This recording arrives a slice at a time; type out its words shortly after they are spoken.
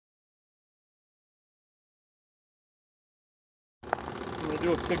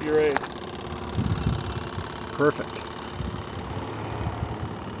do a figure 8. Perfect.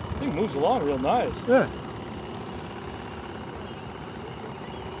 Thing moves along real nice. Yeah.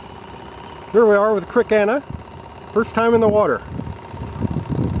 Here we are with Krick Anna. First time in the water.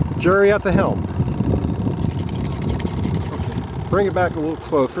 Jerry at the helm. Okay. Bring it back a little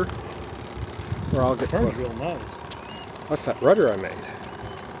closer. Or I'll get Turns closer. real nice. That's that rudder I made.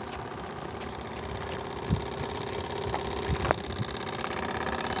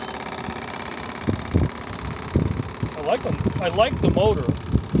 I like the motor.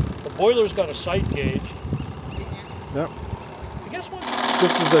 The boiler's got a sight gauge. Yep. I guess what?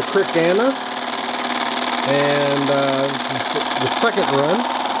 This is the Krick Anna, and this is the second run.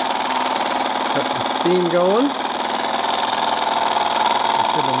 Got some steam going. You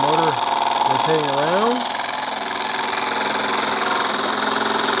see the motor rotating around.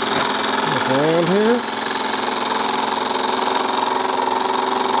 Look around here.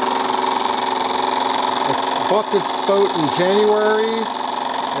 Bought this boat in January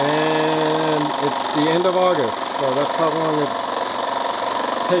and it's the end of August, so that's how long it's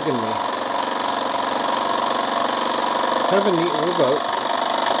taken me. Kind of a neat little boat,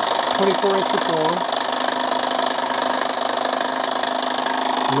 24 inches long,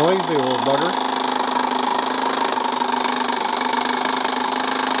 noisy little bugger.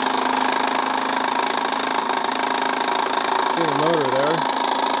 See the motor there.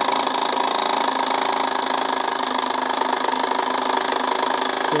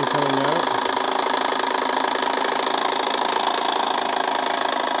 Coming out.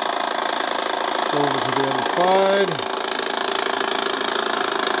 Go over to the other side.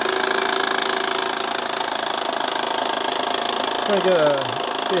 Try to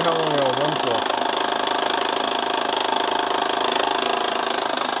see how long it'll run for.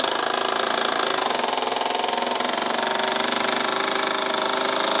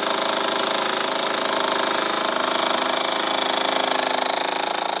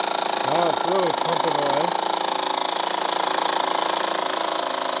 Wow, it's really pumping away.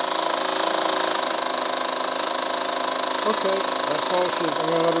 Okay, that's all she is. I'm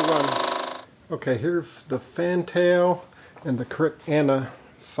going to let her run. Okay, here's the Fantail and the Krick Anna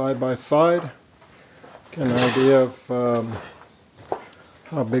side by side. Get an idea of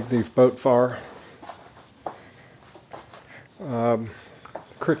how big these boats are.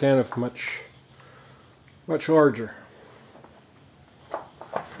 Krick Anna is much larger.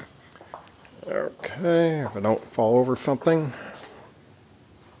 Okay, if I don't fall over something.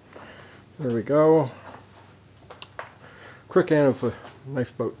 There we go. Krick Anna is a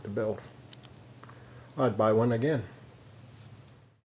nice boat to build. I'd buy one again.